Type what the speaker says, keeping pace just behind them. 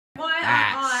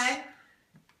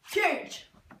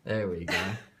There we go.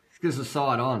 Gives the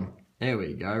side on. There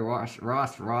we go. Rice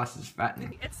is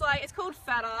fattening. It's called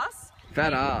fat ass.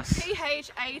 Fat ass.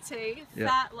 P-H-A-T. Yeah.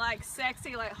 Fat, like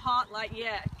sexy, like hot, like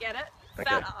yeah. Get it? Okay.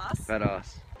 Fat ass. Fat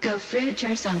ass. Go fruit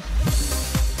yourself.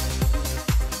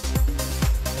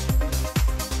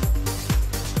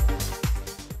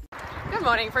 Good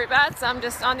morning, fruit bats. I'm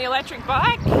just on the electric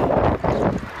bike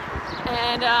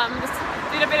and just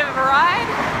did a bit of a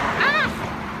ride.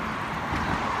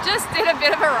 Just did a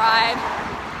bit of a ride,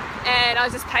 and I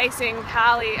was just pacing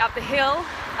Harley up the hill,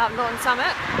 up Norton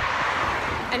Summit,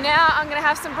 and now I'm gonna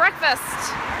have some breakfast.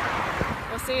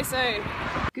 We'll see you soon.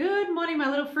 Good morning, my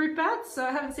little fruit bats. So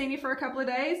I haven't seen you for a couple of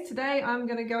days. Today I'm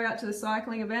gonna go out to the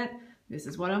cycling event. This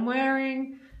is what I'm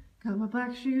wearing. Got my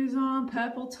black shoes on,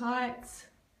 purple tights.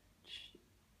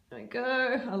 There we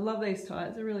go. I love these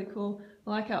tights, they're really cool.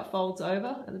 I like how it folds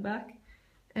over at the back.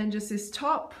 And just this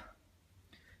top.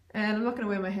 And I'm not going to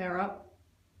wear my hair up.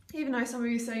 Even though some of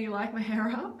you say you like my hair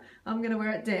up, I'm going to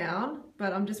wear it down.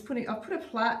 But I've put a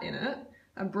plait in it,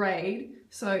 a braid,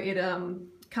 so it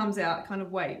comes out kind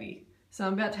of wavy. So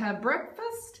I'm about to have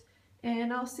breakfast,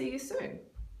 and I'll see you soon.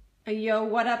 Hey, yo,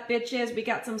 what up, bitches? We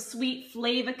got some sweet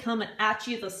flavor coming at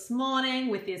you this morning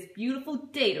with this beautiful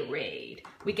Daterade.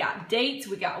 We got dates,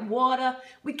 we got water,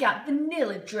 we got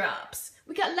vanilla drops.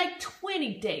 We got like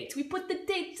 20 dates. We put the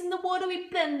dates in the water, we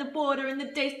blend the water and the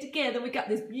dates together. We got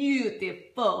this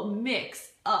beautiful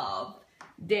mix of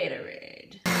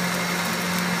Daterade.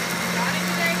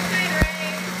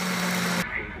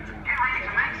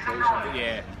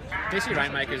 Yeah, DC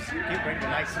Rainmakers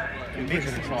makes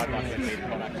convinced to try like their meat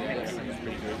product. It's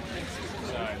pretty good.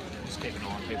 So just keep an eye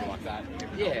on people like that.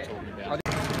 Yeah. Talking about.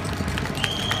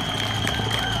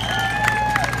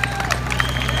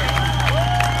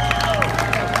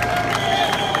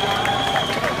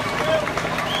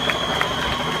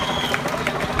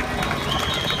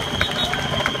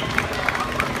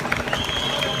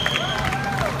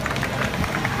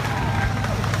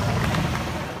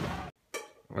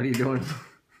 What are you doing?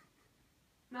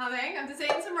 Nothing, I'm just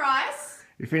eating some rice.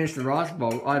 You finished the rice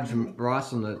bowl. I had some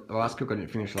rice on the rice cooker. I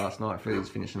didn't finish last night. Freddie's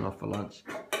finishing off for lunch.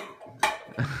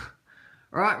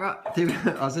 right.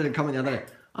 I said a comment the other day.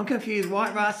 I'm confused.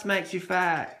 White rice makes you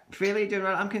fat. Freddie doing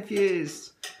right. I'm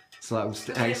confused. So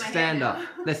hey, stand up.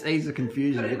 Let's ease the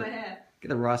confusion. Put it in my hair. Get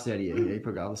the rice out of your hair. You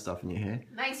put other stuff in your hair.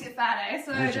 Makes you fat, eh?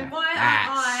 So Makes then you why fat.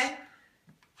 am I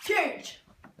huge?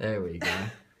 There we go.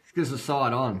 Gives the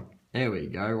side on. There we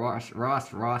go. Rice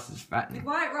is fattening. If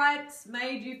white rice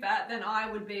made you fat, then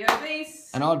I would be obese.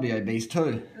 And I'd be obese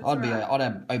too. That's right. I'd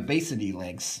have obesity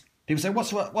legs. People say,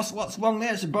 what's wrong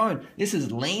there? It's a bone. This is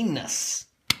leanness.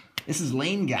 This is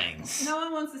lean gains. No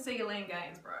one wants to see your lean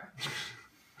gains, bro.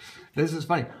 This is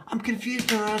funny. I'm confused.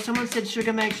 Someone said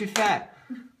sugar makes you fat.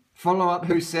 Follow up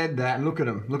who said that and look at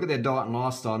them. Look at their diet and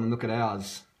lifestyle and look at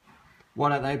ours. Why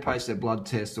don't they post their blood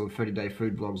tests or 30-day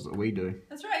food vlogs that we do?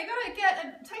 That's right. You got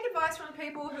to take advice from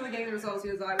people who are getting the results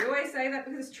you desire. We always say that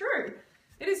because it's true.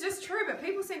 It is just true, but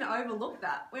people seem to overlook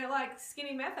that. We're like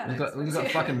skinny meth addicts. We've got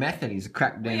fucking meth he's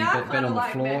cracked down, we are bed on the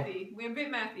like floor. methy. We're a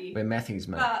bit methy. We're methies,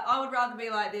 mate. But I would rather be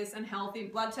like this and healthy.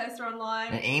 Blood tests are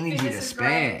online. And energy Fitness to is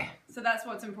spare. great, so that's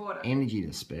what's important. Energy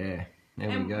to spare. There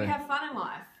and we go. we have fun in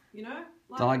life, you know?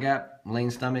 Diet gap,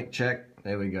 lean stomach, check.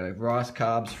 There we go. Rice,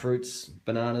 carbs, fruits,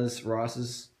 bananas,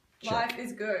 rices. Check. Life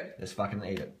is good. Let's fucking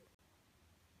eat it.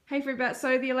 Hey Fruitbat,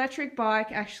 so the electric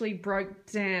bike actually broke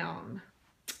down.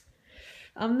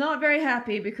 I'm not very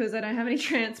happy because I don't have any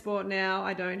transport now.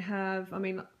 I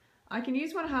can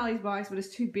use one of Harley's bikes, but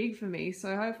it's too big for me.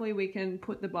 So hopefully we can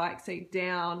put the bike seat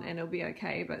down and it'll be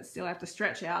okay, but still have to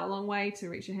stretch out a long way to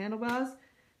reach the handlebars.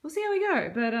 We'll see how we go.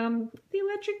 But the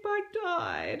electric bike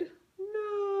died.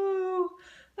 No,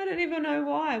 I don't even know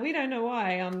why. We don't know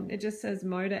why. It just says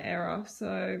motor error,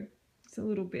 so it's a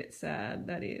little bit sad,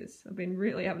 that is. I've been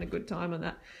really having a good time on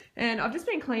that. And I've just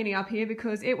been cleaning up here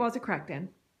because it was a crack den,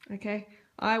 okay?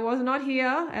 I was not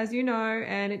here, as you know,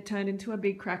 and it turned into a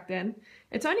big crack den.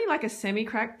 It's only like a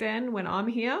semi-crack den when I'm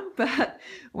here, but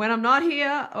when I'm not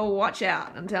here, oh, watch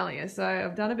out, I'm telling you. So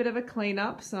I've done a bit of a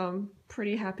cleanup, so I'm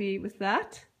pretty happy with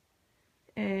that.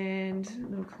 And a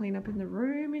little clean up in the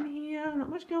room in here. Not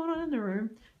much going on in the room.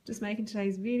 Just making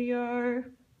today's video.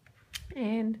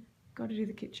 And got to do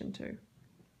the kitchen too.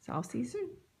 So I'll see you soon.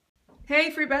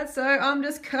 Hey Fruitbats, so I'm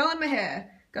just curling my hair.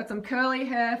 Got some curly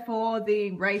hair for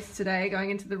the race today, going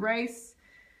into the race.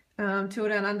 Till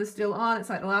Down Under still on. It's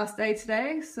like the last day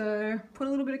today. So put a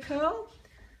little bit of curl.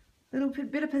 A little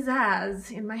bit of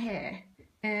pizzazz in my hair.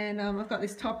 And I've got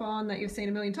this top on that you've seen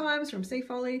a million times from Sea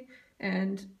Folly.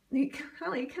 And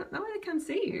Harley, no one can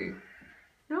see you.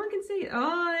 No one can can see it.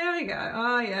 Oh, there we go.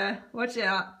 Oh, yeah. Watch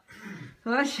out.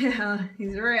 Watch out.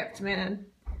 He's ripped, man.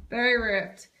 Very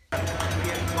ripped. I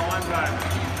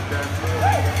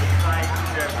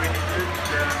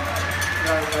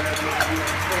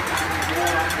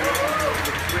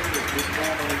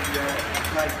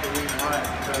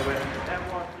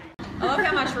love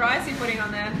how much rice you're putting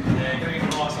on there. Yeah, you're getting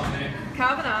rice on there.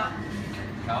 Carving up.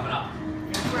 Carving up.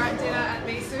 We're at dinner at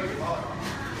Misu.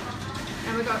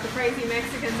 And we've got the crazy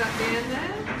Mexicans at the end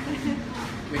there.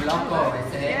 We loco, I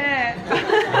say. Yeah.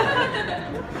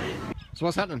 So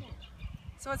what's happening?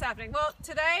 So what's happening? Well,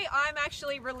 today I'm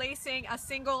actually releasing a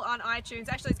single on iTunes.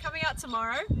 Actually, it's coming out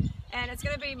tomorrow. And it's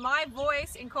going to be my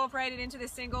voice incorporated into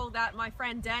this single that my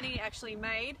friend Danny actually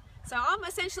made. So I'm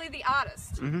essentially the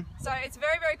artist. So it's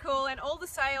very, very cool. And all the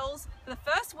sales for the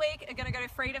first week are going to go to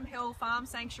Freedom Hill Farm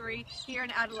Sanctuary here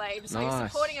in Adelaide. So you're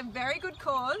supporting a very good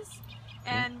cause.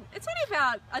 And it's only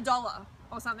about $1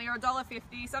 or something, or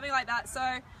 $1.50, something like that. So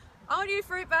I want you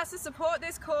fruit bats to support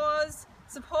this cause,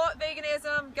 support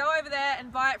veganism. Go over there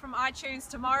and buy it from iTunes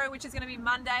tomorrow, which is going to be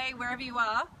Monday, wherever you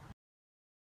are.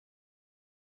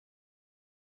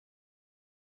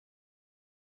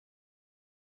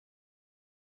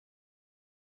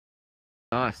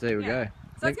 Nice, there we go.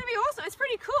 So it's going to be awesome. It's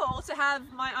pretty cool to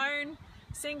have my own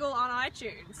single on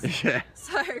iTunes. Yeah.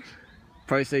 So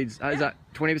Proceeds, is that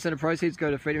 20% of proceeds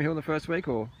go to Freedom Hill in the first week,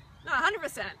 or? no,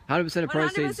 100%. 100% of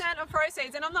proceeds? 100% of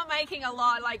proceeds. And I'm not making a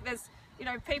lot. Like, there's, you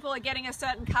know, people are getting a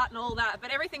certain cut and all that,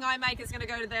 but everything I make is going to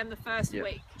go to them the first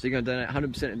week. So you're going to donate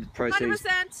 100% of the proceeds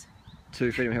 100%.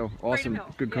 to Freedom Hill. Awesome. Freedom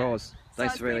Hill, Good cause.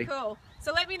 Thanks, so it's really. pretty cool.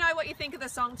 So let me know what you think of the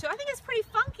song too. I think it's pretty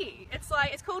funky. It's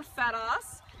like, it's called Phat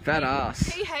Ass. Phat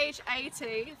Ass.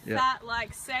 P-H-A-T. Yeah. Fat,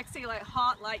 like sexy, like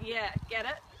hot, like yeah, get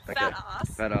it? Okay. Phat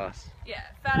Ass. Phat Ass. Yeah,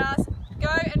 Phat Ass. Go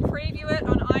and preview it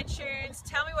on iTunes.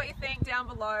 Tell me what you think down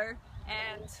below,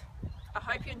 and I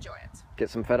hope you enjoy it. Get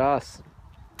some Phat Ass.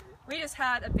 We just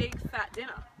had a big fat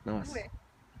dinner. Nice.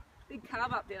 Big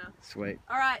carb up dinner. Sweet.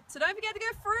 All right, so don't forget to go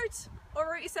fruit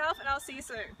or root yourself, and I'll see you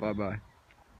soon. Bye bye.